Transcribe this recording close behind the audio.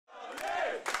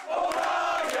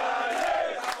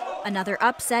Another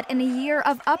upset in a year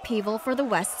of upheaval for the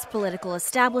West's political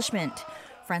establishment.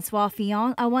 François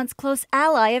Fillon, a once close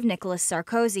ally of Nicholas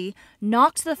Sarkozy,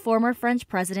 knocked the former French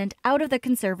president out of the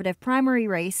Conservative primary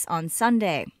race on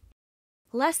Sunday.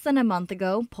 Less than a month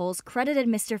ago, polls credited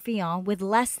Mr. Fillon with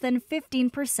less than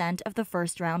 15% of the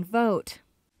first-round vote.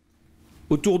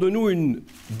 Autour de nous, une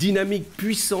dynamique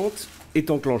puissante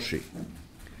est enclenchée.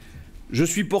 Je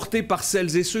suis porté par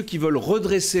celles et ceux qui veulent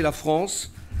redresser la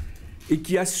France et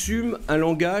qui assument un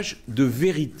langage de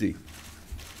vérité.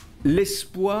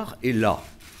 L'espoir est là.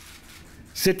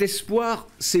 Cet espoir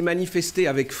s'est manifesté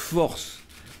avec force,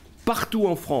 partout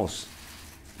en France,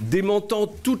 démentant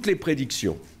toutes les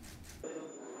prédictions.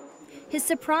 His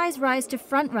surprise rise to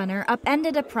frontrunner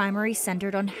upended a primary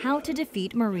centered on how to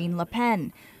defeat Marine Le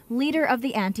Pen, leader of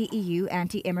the anti-EU,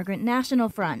 anti-immigrant National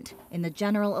Front, in the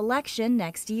general election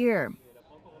next year.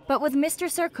 But with Mr.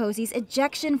 Sarkozy's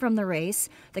ejection from the race,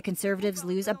 the Conservatives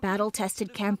lose a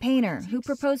battle-tested campaigner who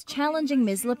proposed challenging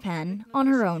Ms. Le Pen on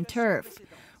her own turf,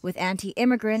 with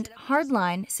anti-immigrant,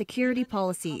 hardline security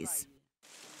policies.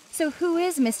 So who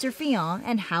is Mr. Fillon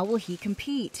and how will he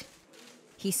compete?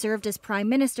 He served as Prime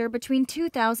Minister between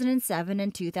 2007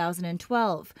 and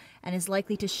 2012 and is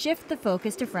likely to shift the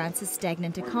focus to France's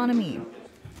stagnant economy.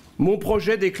 Mon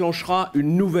projet déclenchera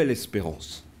une nouvelle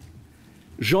espérance.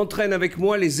 J'entraîne avec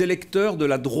moi les électeurs de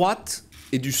la droite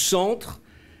et du centre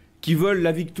qui veulent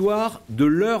la victoire de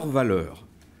leurs valeurs.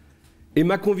 Et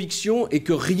ma conviction est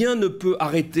que rien ne peut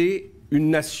arrêter une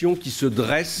nation qui se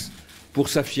dresse pour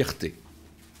sa fierté.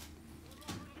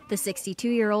 The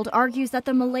 62-year-old argues that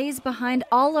the malaise behind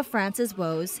all of France's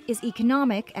woes is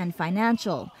economic and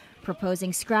financial,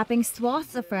 proposing scrapping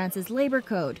swaths of France's labor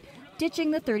code,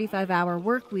 ditching the 35-hour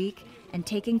work week, and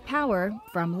taking power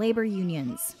from labor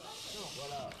unions.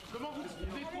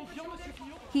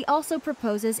 He also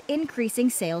proposes increasing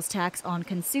sales tax on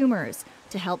consumers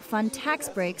to help fund tax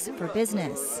breaks for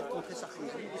business.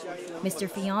 Mr.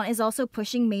 Fillon is also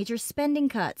pushing major spending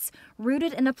cuts,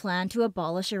 rooted in a plan to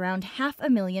abolish around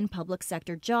 500,000 public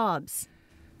sector jobs.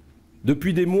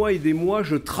 Depuis des mois et des mois,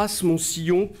 je trace mon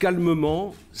sillon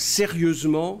calmement,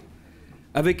 sérieusement,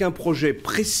 avec un projet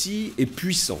précis et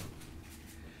puissant.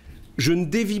 Je ne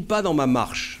dévie pas dans ma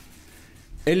marche.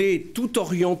 Elle est tout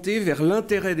orientée vers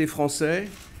l'intérêt des Français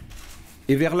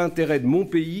et vers l'intérêt de mon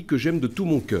pays que j'aime de tout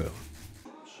mon cœur.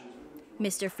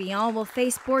 Mr. Fillon will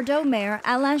face Bordeaux Mayor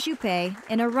Alain Juppé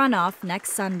in a runoff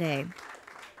next Sunday.